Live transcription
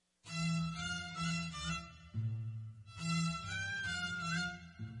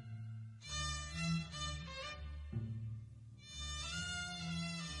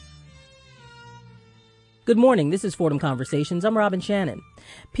Good morning. This is Fordham Conversations. I'm Robin Shannon.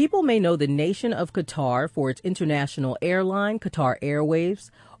 People may know the nation of Qatar for its international airline, Qatar Airways,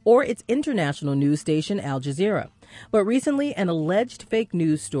 or its international news station, Al Jazeera. But recently, an alleged fake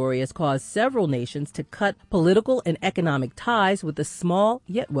news story has caused several nations to cut political and economic ties with a small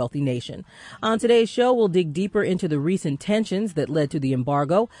yet wealthy nation. On today's show, we'll dig deeper into the recent tensions that led to the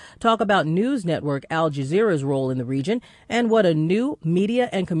embargo, talk about news network Al Jazeera's role in the region, and what a new media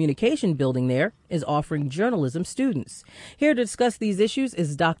and communication building there is offering journalism students. Here to discuss these issues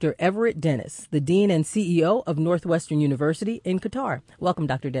is Dr. Everett Dennis, the Dean and CEO of Northwestern University in Qatar. Welcome,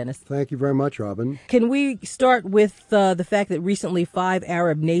 Dr. Dennis. Thank you very much, Robin. Can we start with the fact that recently 5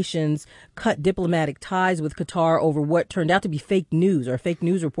 Arab nations cut diplomatic ties with Qatar over what turned out to be fake news or a fake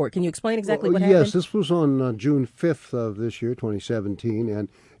news report? Can you explain exactly what happened? Yes, this was on June 5th of this year, 2017, and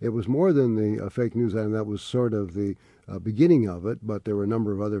it was more than the fake news item. That was sort of the beginning of it, but there were a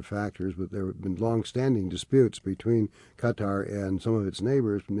number of other factors. But there have been long-standing disputes between Qatar and some of its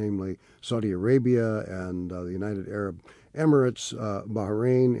neighbors, namely Saudi Arabia and the United Arab Emirates,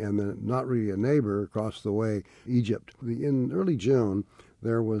 Bahrain, and then not really a neighbor across the way, Egypt. In early June,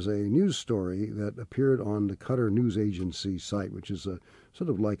 there was a news story that appeared on the Qatar News Agency site, which is sort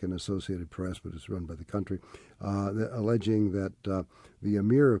of like an Associated Press, but it's run by the country, alleging that the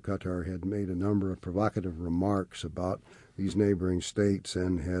Emir of Qatar had made a number of provocative remarks about these neighboring states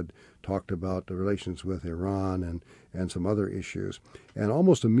and had talked about the relations with Iran and some other issues. And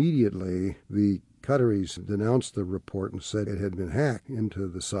almost immediately, the Qataris denounced the report and said it had been hacked into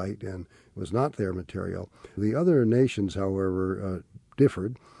the site and was not their material. The other nations, however,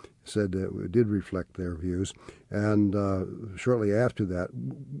 differed, said that it did reflect their views. And shortly after that,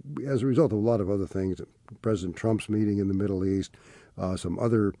 as a result of a lot of other things, President Trump's meeting in the Middle East, some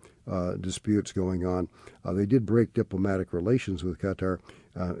other disputes going on, they did break diplomatic relations with Qatar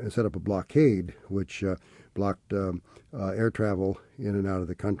and set up a blockade, which blocked air travel in and out of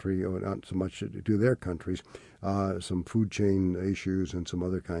the country, or not so much to their countries, some food chain issues and some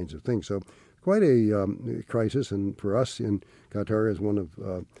other kinds of things. So quite a crisis, and for us in Qatar, as one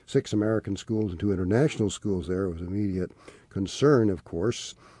of 6 American schools and 2 international schools there, it was immediate concern, of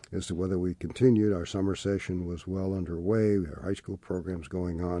course, as to whether we continued. Our summer session was well underway, our high school programs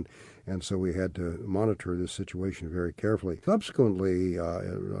going on, and so we had to monitor this situation very carefully. Subsequently,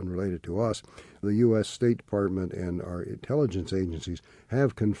 unrelated to us, the U.S. State Department and our intelligence agencies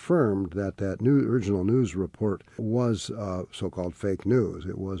have confirmed that original news report was so-called fake news.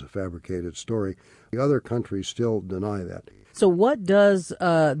 It was a fabricated story. The other countries still deny that. So what does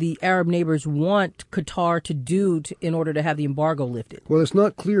the Arab neighbors want Qatar to do in order to have the embargo lifted? Well, it's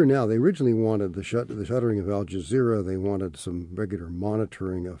not clear now. They originally wanted the shuttering of Al Jazeera. They wanted some regular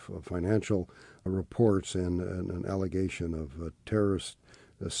monitoring of financial reports and an allegation of terrorist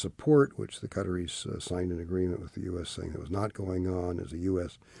support, which the Qataris signed an agreement with the U.S. saying that was not going on. As a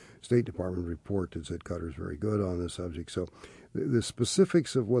U.S. State Department report that said Qatar is very good on this subject. So the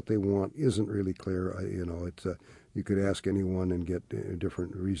specifics of what they want isn't really clear. You could ask anyone and get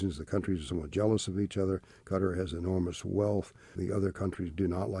different reasons. The countries are somewhat jealous of each other. Qatar has enormous wealth. The other countries do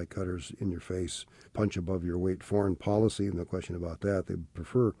not like Qatar's in-your-face, punch-above-your-weight foreign policy. No question about that. They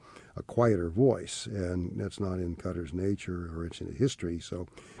prefer a quieter voice, and that's not in Qatar's nature or its history. So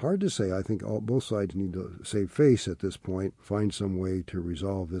hard to say. I think both sides need to save face at this point, find some way to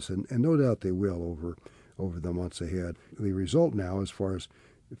resolve this, and no doubt they will over the months ahead. The result now, as far as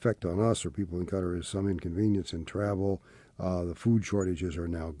effect on us or people in Qatar, is some inconvenience in travel. The food shortages are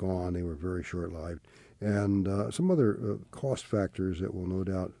now gone. They were very short-lived. And some other cost factors that will no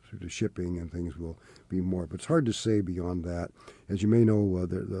doubt, through the shipping and things, will be more. But it's hard to say beyond that. As you may know,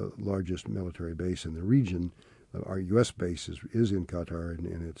 the largest military base in the region, our U.S. base, is in Qatar,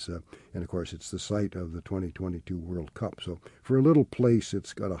 and of course it's the site of the 2022 World Cup. So for a little place,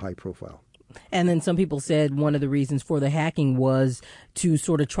 it's got a high profile. And then some people said one of the reasons for the hacking was to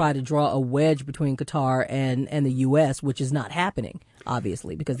sort of try to draw a wedge between Qatar and the U.S., which is not happening,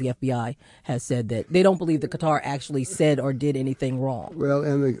 obviously, because the FBI has said that they don't believe that Qatar actually said or did anything wrong. Well,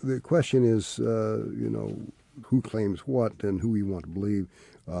 and the question is, who claims what and who we want to believe.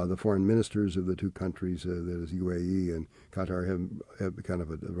 The foreign ministers of the 2 countries, that is UAE and Qatar, have kind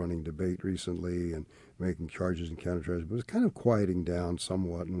of a running debate recently and making charges and countercharges, but it's kind of quieting down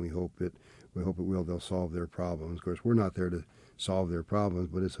somewhat, and we hope it will. They'll solve their problems. Of course, we're not there to solve their problems,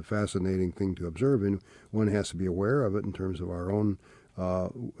 but it's a fascinating thing to observe, and one has to be aware of it in terms of our own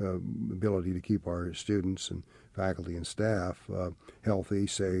ability to keep our students and faculty and staff healthy,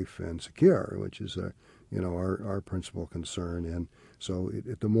 safe, and secure, which is our principal concern. And so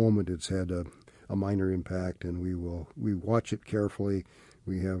at the moment, it's had a minor impact, and we watch it carefully.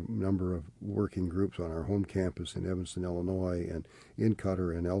 We have a number of working groups on our home campus in Evanston, Illinois, and in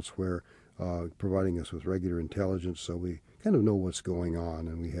Qatar and elsewhere, providing us with regular intelligence, so we kind of know what's going on,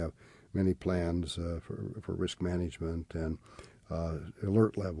 and we have many plans for risk management and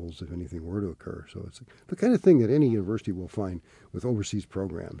alert levels if anything were to occur. So it's the kind of thing that any university will find with overseas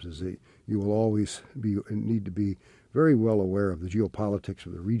programs, is that you will always need to be very well aware of the geopolitics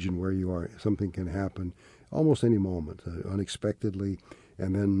of the region where you are. Something can happen almost any moment, unexpectedly,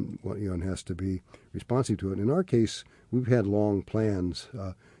 and then one has to be responsive to it. In our case, we've had long plans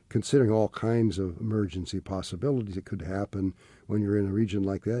considering all kinds of emergency possibilities that could happen when you're in a region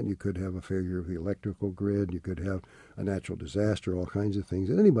like that. You could have a failure of the electrical grid, you could have a natural disaster, all kinds of things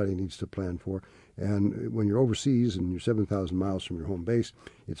that anybody needs to plan for. And when you're overseas and you're 7,000 miles from your home base,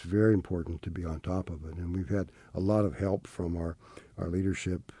 it's very important to be on top of it. And we've had a lot of help from our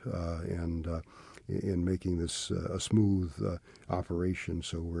leadership in making this a smooth operation,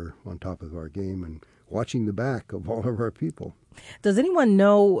 so we're on top of our game and watching the back of all of our people. Does anyone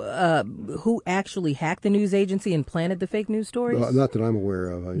know who actually hacked the news agency and planted the fake news stories? Well, not that I'm aware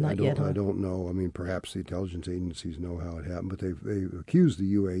of. I don't know. I mean, perhaps the intelligence agencies know how it happened, but they've accused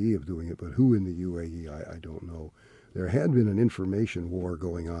the UAE of doing it. But who in the UAE, I don't know. There had been an information war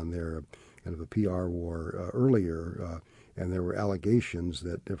going on there, kind of a PR war earlier, and there were allegations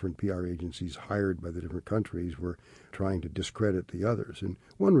that different PR agencies hired by the different countries were trying to discredit the others. And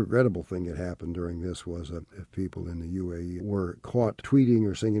one regrettable thing that happened during this was that if people in the UAE were caught tweeting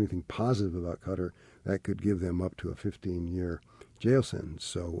or saying anything positive about Qatar, that could give them up to a 15-year jail sentence.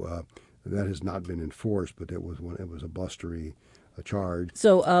 So that has not been enforced, but it was a blustery charge.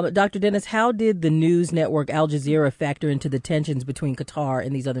 So, Dr. Dennis, how did the news network Al Jazeera factor into the tensions between Qatar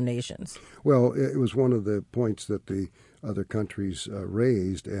and these other nations? Well, it was one of the points that the other countries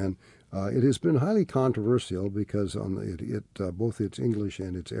raised, and it has been highly controversial because on both its English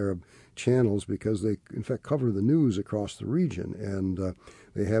and its Arab channels, because they in fact cover the news across the region, and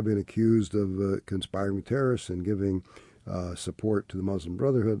they have been accused of conspiring with terrorists and giving support to the Muslim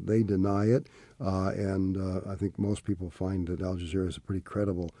Brotherhood. They deny it, and I think most people find that Al Jazeera is a pretty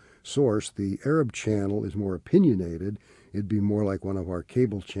credible source. The Arab channel is more opinionated. It'd be more like one of our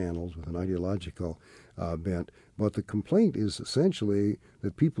cable channels with an ideological bent. But the complaint is essentially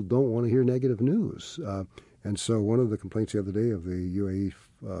that people don't want to hear negative news. And so one of the complaints the other day of the UAE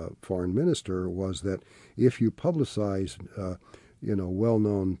foreign minister was that if you publicize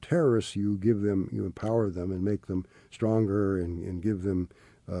well-known terrorists, you empower them and make them stronger and give them,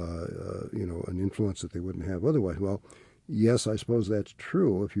 an influence that they wouldn't have otherwise. Well, yes, I suppose that's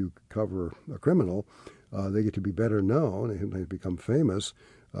true. If you cover a criminal, they get to be better known and they become famous.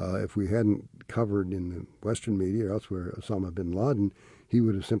 If we hadn't covered in the Western media or elsewhere Osama bin Laden, he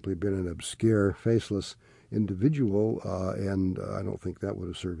would have simply been an obscure, faceless individual, and I don't think that would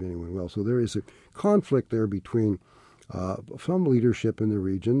have served anyone well. So there is a conflict there between some leadership in the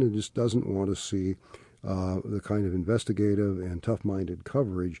region who just doesn't want to see the kind of investigative and tough-minded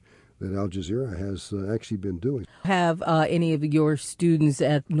coverage that Al Jazeera has actually been doing. Have any of your students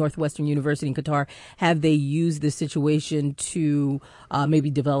at Northwestern University in Qatar, have they used this situation to maybe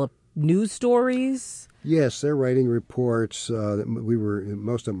develop news stories? Yes, they're writing reports.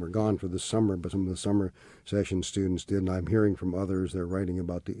 Most of them were gone for the summer, but some of the summer session students did, and I'm hearing from others they're writing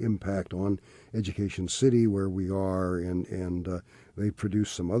about the impact on Education City where we are, and they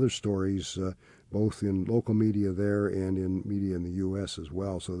produced some other stories both in local media there and in media in the U.S. as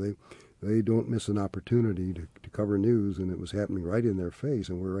well. So they don't miss an opportunity to cover news, and it was happening right in their face,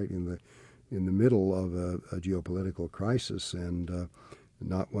 and we're right in the middle of a geopolitical crisis, and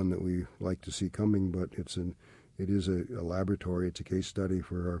not one that we like to see coming, but it is a laboratory. It's a case study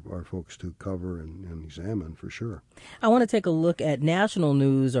for our folks to cover and examine for sure. I want to take a look at national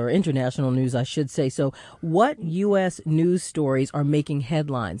news, or international news, I should say. So what U.S. news stories are making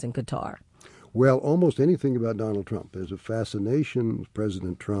headlines in Qatar? Well, almost anything about Donald Trump. There's a fascination with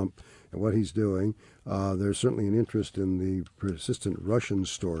President Trump and what he's doing. There's certainly an interest in the persistent Russian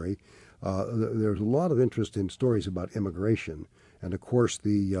story. There's a lot of interest in stories about immigration. And, of course,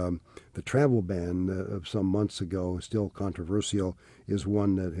 the travel ban of some months ago, still controversial, is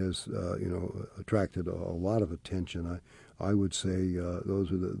one that has, attracted a lot of attention. I would say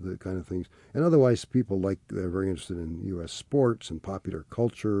those are the kind of things. And otherwise, they're very interested in U.S. sports and popular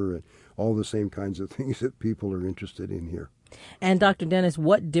culture and all the same kinds of things that people are interested in here. And Dr. Dennis,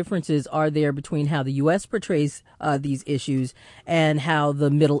 what differences are there between how the U.S. portrays these issues and how the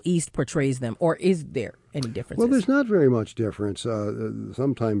Middle East portrays them? Or is there any differences? Well, there's not very much difference.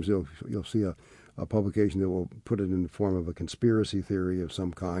 Sometimes you'll see a publication that will put it in the form of a conspiracy theory of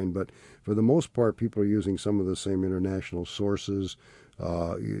some kind, but for the most part, people are using some of the same international sources,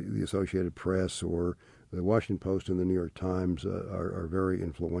 the Associated Press or the Washington Post and the New York Times are very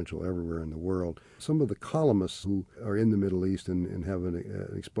influential everywhere in the world. Some of the columnists who are in the Middle East and have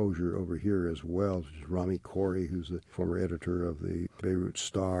an exposure over here as well, such as Rami Khoury, who's the former editor of the Beirut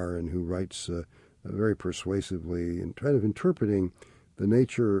Star and who writes very persuasively and kind of interpreting the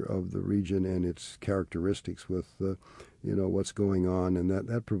nature of the region and its characteristics with what's going on, and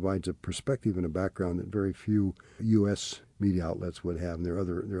that provides a perspective and a background that very few U.S. media outlets would have. And there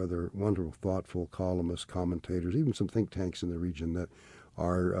are other wonderful, thoughtful columnists, commentators, even some think tanks in the region that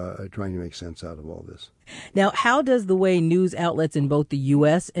are trying to make sense out of all this. Now, how does the way news outlets in both the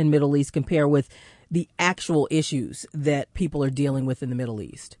U.S. and Middle East compare with the actual issues that people are dealing with in the Middle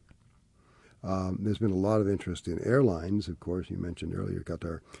East? There's been a lot of interest in airlines. Of course, you mentioned earlier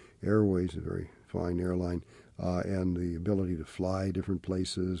Qatar Airways, a very fine airline, and the ability to fly different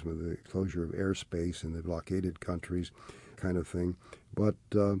places with the closure of airspace in the blockaded countries kind of thing. But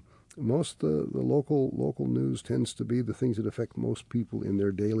most the local news tends to be the things that affect most people in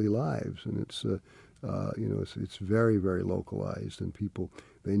their daily lives, and it's very, very localized, and people,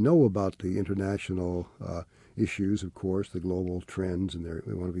 they know about the international issues, of course, the global trends, and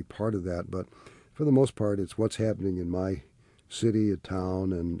they want to be part of that. But for the most part, it's what's happening in my city, a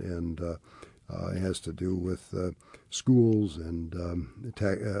town, and it has to do with schools and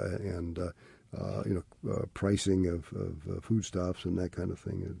pricing of foodstuffs and that kind of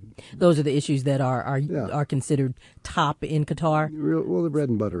thing. Those are the issues that are considered top in Qatar? Well, the bread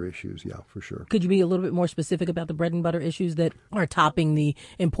and butter issues, yeah, for sure. Could you be a little bit more specific about the bread and butter issues that are topping the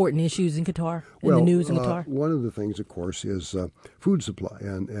important issues in Qatar, in the news in Qatar? One of the things, of course, is food supply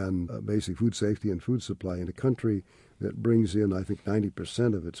and basic food safety and food supply in a country that brings in, I think,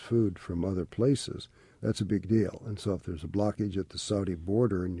 90% of its food from other places. That's a big deal. And so if there's a blockage at the Saudi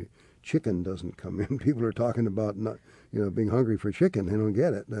border and chicken doesn't come in, people are talking about not, being hungry for chicken. They don't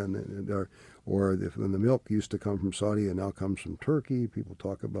get it. Or when the milk used to come from Saudi and now comes from Turkey, people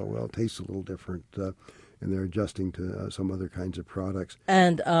talk about, well, it tastes a little different, and they're adjusting to some other kinds of products.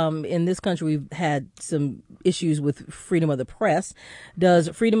 And in this country, we've had some issues with freedom of the press. Does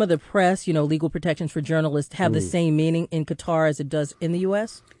freedom of the press, legal protections for journalists, have the same meaning in Qatar as it does in the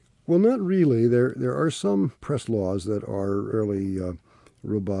U.S.? Well, not really. There are some press laws that are fairly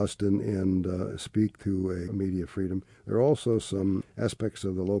robust and speak to a media freedom. There are also some aspects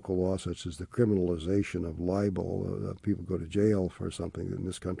of the local law, such as the criminalization of libel. People go to jail for something. In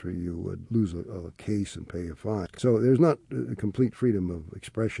this country, you would lose a case and pay a fine. So there's not a complete freedom of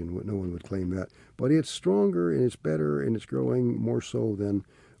expression. No one would claim that. But it's stronger and it's better and it's growing more so than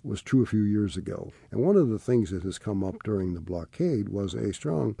was true a few years ago. And one of the things that has come up during the blockade was a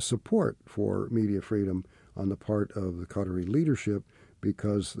strong support for media freedom on the part of the Qatari leadership,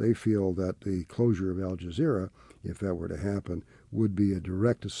 because they feel that the closure of Al Jazeera, if that were to happen, would be a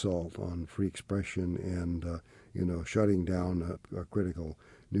direct assault on free expression and shutting down a critical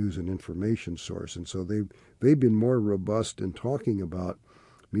news and information source. And so they've been more robust in talking about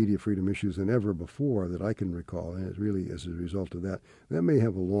media freedom issues than ever before that I can recall, and it really, as a result of that may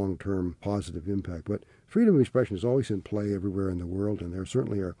have a long-term positive impact. But freedom of expression is always in play everywhere in the world, and there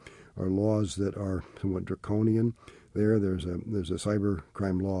certainly are laws that are somewhat draconian. There's a cyber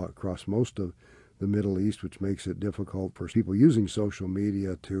crime law across most of the Middle East, which makes it difficult for people using social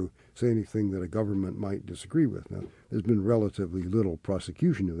media to say anything that a government might disagree with. Now, there's been relatively little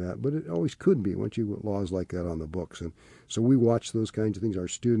prosecution of that, but it always could be once you put laws like that on the books. And so we watch those kinds of things. Our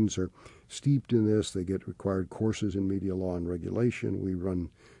students are steeped in this. They get required courses in media law and regulation. We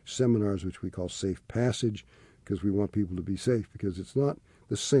run seminars, which we call Safe Passage, because we want people to be safe, because it's not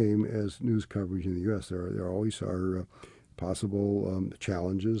the same as news coverage in the U.S. There always are possible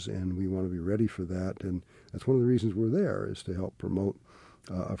challenges, and we want to be ready for that. And that's one of the reasons we're there, is to help promote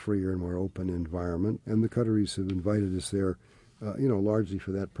a freer and more open environment. And the Qataris have invited us there, largely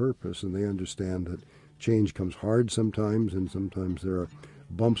for that purpose. And they understand that change comes hard sometimes, and sometimes there are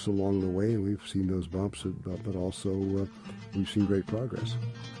bumps along the way, and we've seen those bumps, but also we've seen great progress.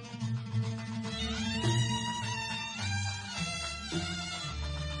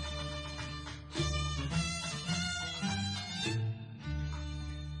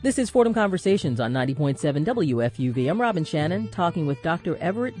 This is Fordham Conversations on 90.7 WFUV. I'm Robin Shannon, talking with Dr.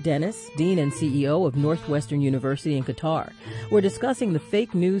 Everett Dennis, Dean and CEO of Northwestern University in Qatar. We're discussing the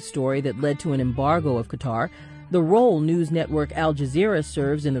fake news story that led to an embargo of Qatar, the role news network Al Jazeera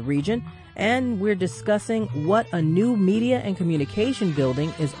serves in the region, and we're discussing what a new media and communication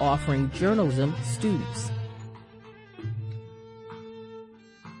building is offering journalism students.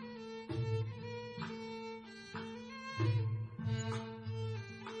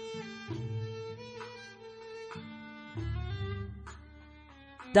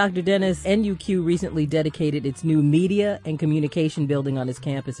 Dr. Dennis, NUQ recently dedicated its new media and communication building on its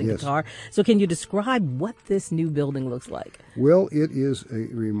campus in Yes. Qatar. So can you describe what this new building looks like? Well, it is a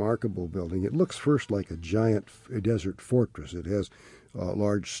remarkable building. It looks first like a giant desert fortress. It has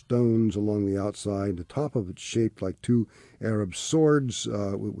large stones along the outside. The top of it's shaped like two Arab swords,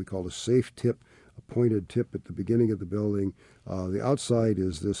 what we call a safe tip, a pointed tip at the beginning of the building. The outside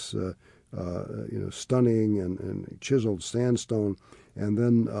is this stunning and chiseled sandstone. And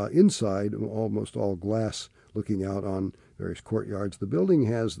then inside, almost all glass looking out on various courtyards. The building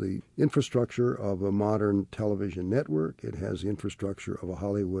has the infrastructure of a modern television network. It has the infrastructure of a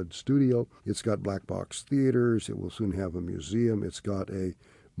Hollywood studio. It's got black box theaters. It will soon have a museum. It's got a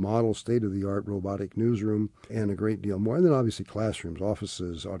model state-of-the-art robotic newsroom and a great deal more. And then obviously classrooms,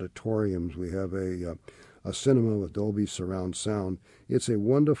 offices, auditoriums. We have a cinema with Dolby surround sound. It's a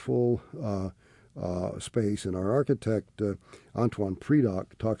wonderful space, and our architect Antoine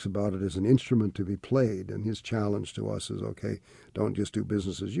Predock talks about it as an instrument to be played, and his challenge to us is, okay, don't just do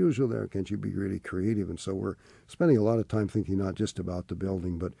business as usual there, can't you be really creative? And so we're spending a lot of time thinking not just about the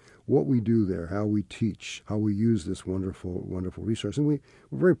building, but what we do there, how we teach, how we use this wonderful resource. And we're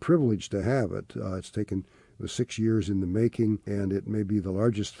very privileged to have it. It's taken 6 years in the making, and it may be the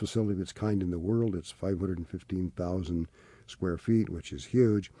largest facility of its kind in the world. It's 515,000 square feet, which is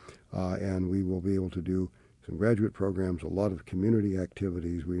huge, and we will be able to do some graduate programs, a lot of community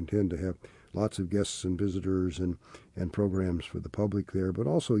activities. We intend to have lots of guests and visitors and programs for the public there, but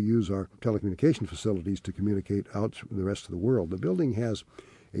also use our telecommunication facilities to communicate out to the rest of the world. The building has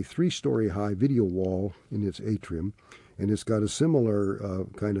a 3-story high video wall in its atrium, and it's got a similar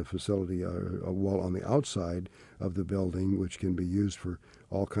kind of facility, a wall on the outside of the building, which can be used for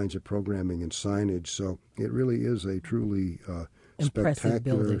all kinds of programming and signage. So it really is a truly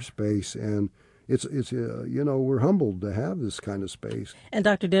spectacular building. space, and it's we're humbled to have this kind of space. And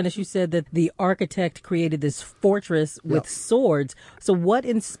Dr. Dennis, you said that the architect created this fortress with swords. So what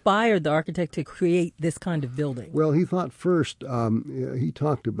inspired the architect to create this kind of building? Well, he thought first, he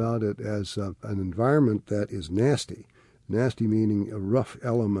talked about it as an environment that is nasty. Nasty meaning a rough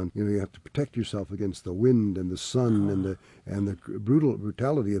element. You have to protect yourself against the wind and the sun and the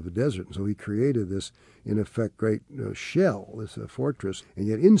brutality of the desert. And so he created this, in effect, great shell, this fortress. And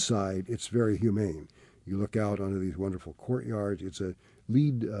yet inside, it's very humane. You look out onto these wonderful courtyards. It's a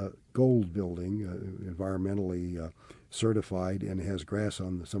LEED gold building, environmentally certified, and has grass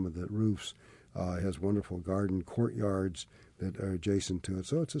on some of the roofs. It has wonderful garden courtyards that are adjacent to it.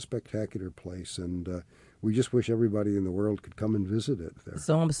 So it's a spectacular place, and we just wish everybody in the world could come and visit it there.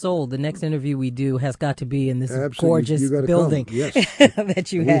 So I'm sold. The next interview we do has got to be in this Absolutely. gorgeous building Yes.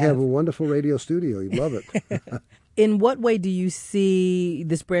 that you We have a wonderful radio studio. You'd love it. In what way do you see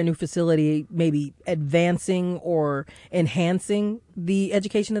this brand new facility maybe advancing or enhancing the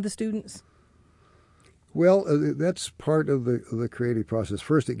education of the students? Well, that's part of the creative process.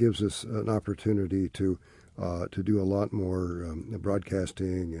 First, it gives us an opportunity to do a lot more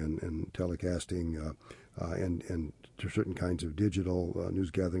broadcasting and telecasting and to certain kinds of digital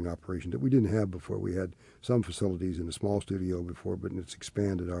news gathering operations that we didn't have before. We had some facilities in a small studio before, but it's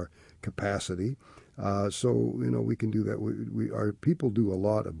expanded our capacity. So we can do that. Our people do a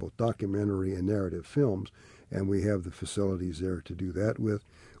lot of both documentary and narrative films, and we have the facilities there to do that with.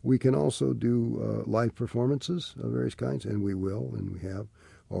 We can also do live performances of various kinds, and we will, and we have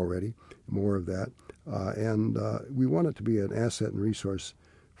already more of that. And we want it to be an asset and resource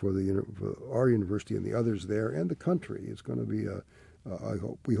for our university and the others there and the country. It's going to be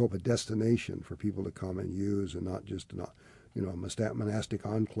we hope a destination for people to come and use, and not just a monastic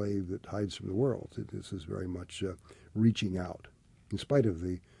enclave that hides from the world. This is very much reaching out. In spite of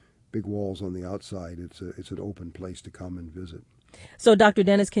the big walls on the outside, it's an open place to come and visit. So, Dr.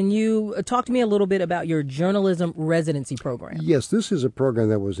 Dennis, can you talk to me a little bit about your journalism residency program? Yes, this is a program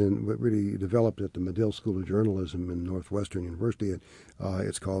that was really developed at the Medill School of Journalism in Northwestern University.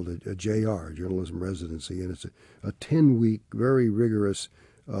 It's called a JR, Journalism Residency, and it's a 10-week, very rigorous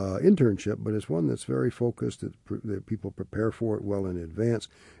internship, but it's one that's very focused, that people prepare for it well in advance,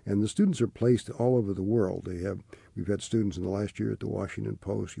 and the students are placed all over the world. We've had students in the last year at the Washington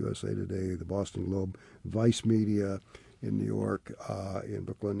Post, USA Today, the Boston Globe, Vice Media, in New York, in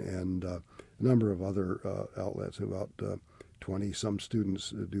Brooklyn, and a number of other outlets. About 20-some students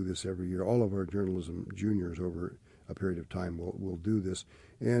do this every year. All of our journalism juniors over a period of time will do this.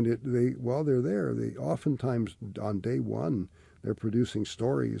 And while they're there, they oftentimes, on day one, they're producing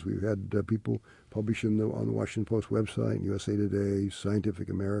stories. We've had people publish on the Washington Post website, USA Today, Scientific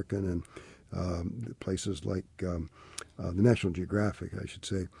American, and places like the National Geographic, I should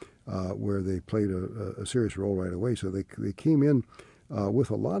say, where they played a serious role right away. So they came in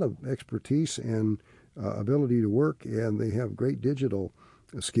with a lot of expertise and ability to work, and they have great digital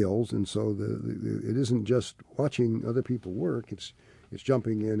skills. And so it isn't just watching other people work; it's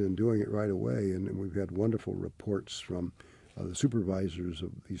jumping in and doing it right away. And we've had wonderful reports from the supervisors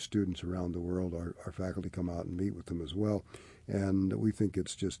of these students around the world. Our faculty come out and meet with them as well, and we think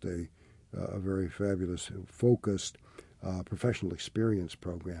it's just a very fabulous, focused, professional experience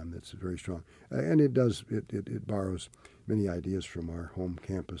program that's very strong. And it borrows many ideas from our home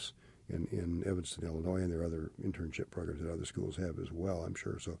campus in Evanston, Illinois, and there are other internship programs that other schools have as well, I'm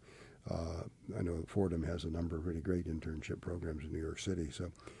sure. So I know Fordham has a number of really great internship programs in New York City.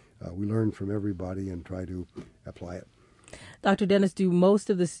 So we learn from everybody and try to apply it. Dr. Dennis, do most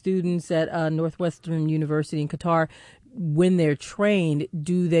of the students at Northwestern University in Qatar, when they're trained,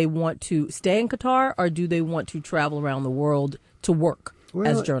 do they want to stay in Qatar or do they want to travel around the world to work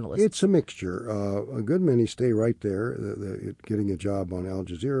as journalists? It's a mixture. A good many stay right there. Getting a job on Al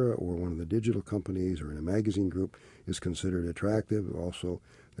Jazeera or one of the digital companies or in a magazine group is considered attractive. Also,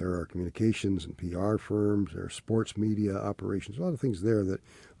 there are communications and PR firms. There are sports media operations. A lot of things there that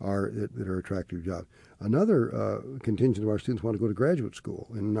are attractive jobs. Another contingent of our students want to go to graduate school.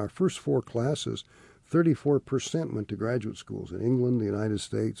 In our first 4 classes, 34% went to graduate schools in England, the United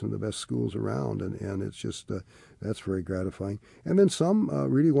States, and the best schools around, and it's just that's very gratifying. And then some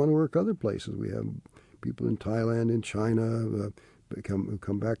really want to work other places. We have people in Thailand, in China, who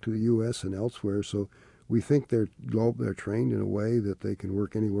come back to the U.S. and elsewhere. So we think they're trained in a way that they can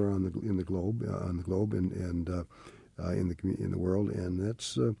work anywhere in the globe and in the world, and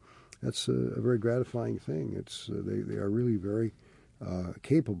that's a very gratifying thing. They are really very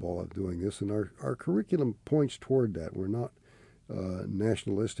capable of doing this, and our curriculum points toward that. We're not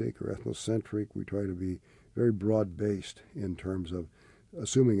nationalistic or ethnocentric. We try to be very broad-based in terms of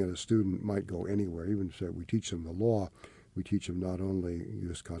assuming that a student might go anywhere. Even if we teach them the law, we teach them not only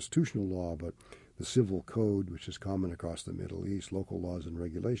U.S. constitutional law, but the civil code, which is common across the Middle East, local laws and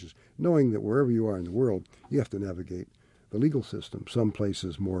regulations, knowing that wherever you are in the world, you have to navigate the legal system. Some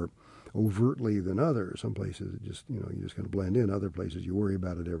places more overtly than others. Some places you just kind of blend in. Other places you worry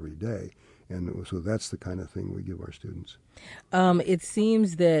about it every day. And so that's the kind of thing we give our students. It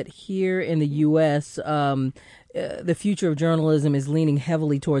seems that here in the U.S., the future of journalism is leaning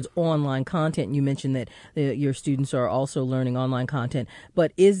heavily towards online content. You mentioned that your students are also learning online content.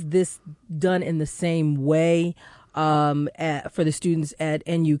 But is this done in the same way for the students at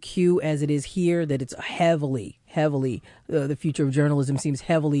NUQ as it is here, that it's heavily, the future of journalism seems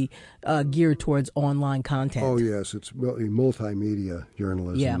heavily geared towards online content? Oh, yes. It's multimedia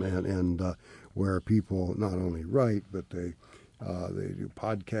journalism, and where people not only write, but they do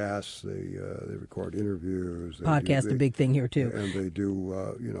podcasts, they record interviews. Podcasts a big thing here, too. And they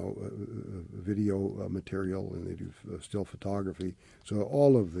do, video material, and they do still photography. So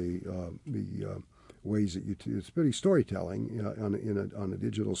all of the ways that it's really storytelling on a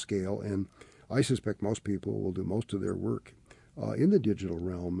digital scale, and I suspect most people will do most of their work in the digital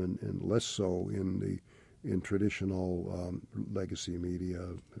realm, and less so in traditional legacy media,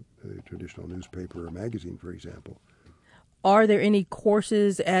 traditional newspaper or magazine, for example. Are there any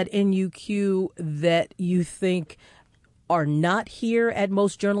courses at NUQ that you think are not here at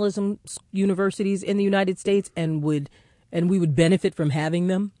most journalism universities in the United States, and we would benefit from having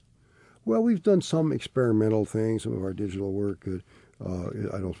them? Well, we've done some experimental things. Some of our digital work,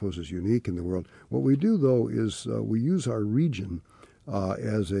 I don't suppose, is unique in the world. What we do, though, is we use our region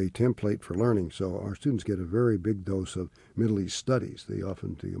as a template for learning. So our students get a very big dose of Middle East studies. They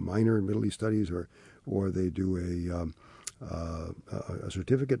often do a minor in Middle East studies, or they do a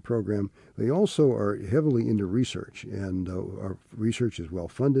certificate program. They also are heavily into research, and our research is well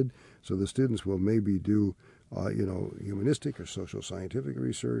funded. So the students will maybe do humanistic or social scientific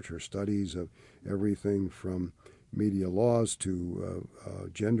research, or studies of everything from media laws to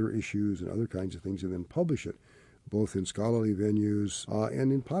gender issues and other kinds of things, and then publish it both in scholarly venues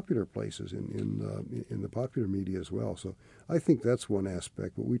and in popular places, in the popular media as well. So I think that's one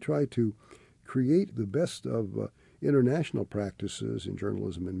aspect. But we try to create the best of international practices in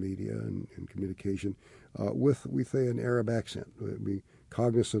journalism and media and communication with an Arab accent. Be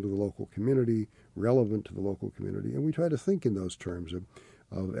cognizant of the local community, relevant to the local community, and we try to think in those terms of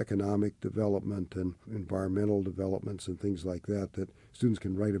economic development and environmental developments and things like that students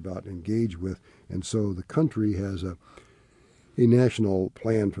can write about and engage with. And so the country has a national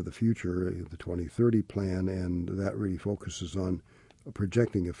plan for the future, the 2030 plan, and that really focuses on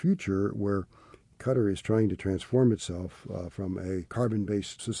projecting a future where Qatar is trying to transform itself from a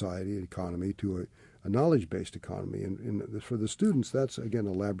carbon-based society and economy to a knowledge-based economy. And for the students, that's, again,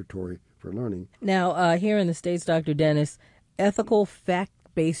 a laboratory for learning. Now, here in the States, Dr. Dennis, ethical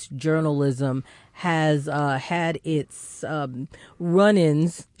fact-based journalism has had its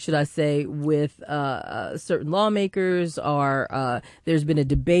run-ins, should I say, with certain lawmakers, or there's been a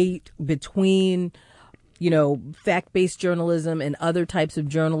debate between, fact-based journalism and other types of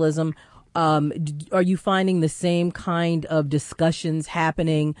journalism. Are you finding the same kind of discussions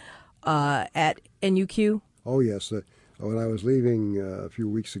happening at NUQ? Oh, yes. When I was leaving a few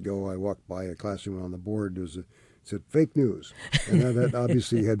weeks ago, I walked by a classroom on the board. It said fake news. And that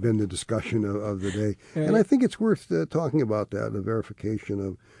obviously had been the discussion of the day. Right. And I think it's worth talking about that, the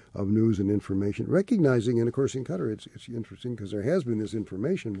verification of news and information, recognizing, and of course in Qatar it's interesting because there has been this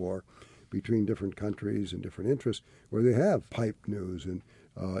information war between different countries and different interests where they have piped news and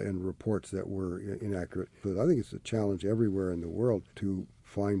reports that were inaccurate. But I think it's a challenge everywhere in the world to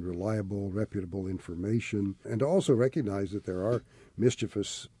find reliable, reputable information, and to also recognize that there are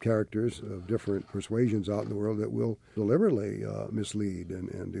mischievous characters of different persuasions out in the world that will deliberately mislead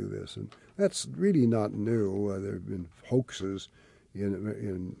and do this. And that's really not new. There have been hoaxes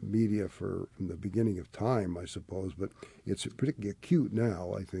in media from the beginning of time, I suppose, but it's particularly acute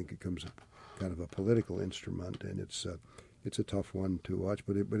now. I think it becomes kind of a political instrument, and it's a tough one to watch,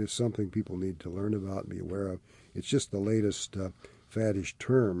 but it's something people need to learn about and be aware of. It's just the latest faddish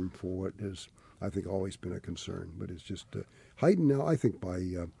term for what has, I think, always been a concern, but it's just heightened now, I think, by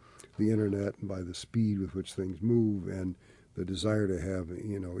the internet and by the speed with which things move and the desire to have,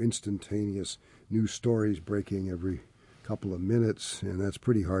 instantaneous news stories breaking every couple of minutes, and that's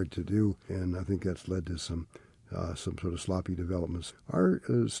pretty hard to do, and I think that's led to some sort of sloppy developments. Our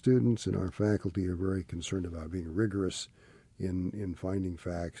students and our faculty are very concerned about being rigorous in finding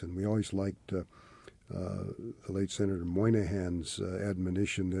facts, and we always liked the late Senator Moynihan's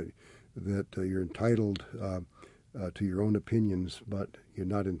admonition that you're entitled to your own opinions, but you're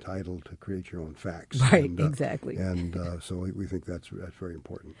not entitled to create your own facts. Right, exactly. And so we think that's very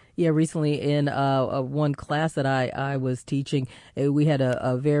important. Yeah, recently in one class that I was teaching, we had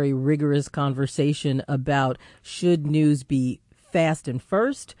a very rigorous conversation about should news be fast and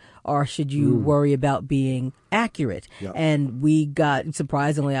first, or should you worry about being accurate? Yeah. And we got,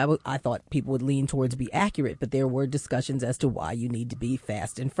 surprisingly, I thought people would lean towards be accurate, but there were discussions as to why you need to be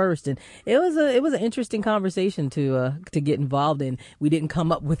fast and first. And it was an interesting conversation to get involved in. We didn't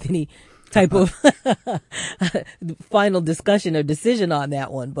come up with any type of final discussion or decision on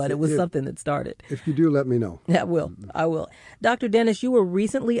that one, but it was something that started. If you do, let me know. I will. Dr. Dennis, you were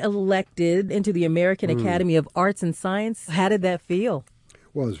recently elected into the American Academy of Arts and Science. How did that feel?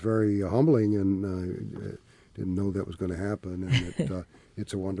 Well, it's very humbling, and I didn't know that was going to happen, and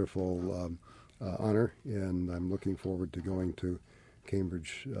it's a wonderful honor, and I'm looking forward to going to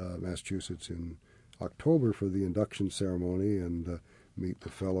Cambridge, Massachusetts in October for the induction ceremony and meet the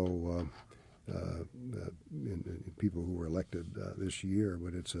fellow people who were elected this year.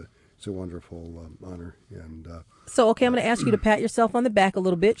 But it's a wonderful honor. And so, okay, I'm going to ask you to pat yourself on the back a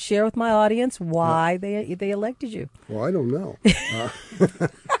little bit. Share with my audience why they elected you. Well, I don't know.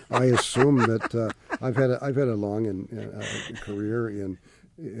 I assume that I've had a long career in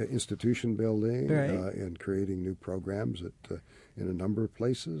institution building, right, and creating new programs in a number of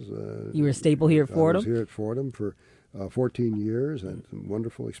places. You were a staple here at Fordham? I was here at Fordham for 14 years, and some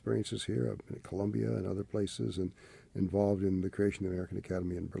wonderful experiences here. I've been at Columbia and other places, and involved in the creation of the American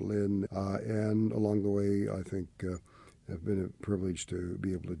Academy in Berlin. And along the way, I think have been a privilege to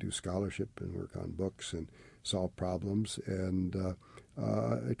be able to do scholarship and work on books and solve problems. And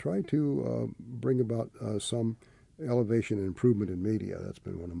I try to bring about some elevation and improvement in media. That's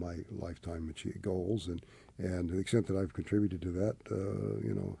been one of my lifetime goals, and to the extent that I've contributed to that,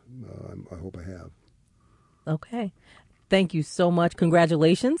 I hope I have. Okay. Thank you so much.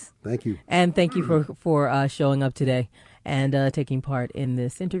 Congratulations. Thank you. And thank you for showing up today and taking part in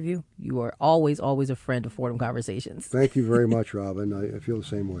this interview. You are always a friend of Fordham Conversations. Thank you very much, Robin. I feel the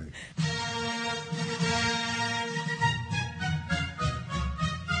same way.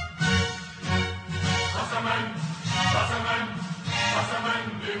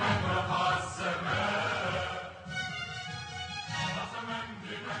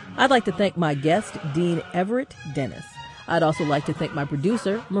 I'd like to thank my guest, Dean Everett Dennis. I'd also like to thank my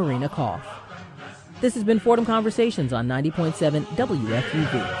producer, Marina Koff. This has been Fordham Conversations on 90.7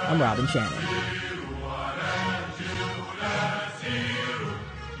 WFUV. I'm Robin Shannon.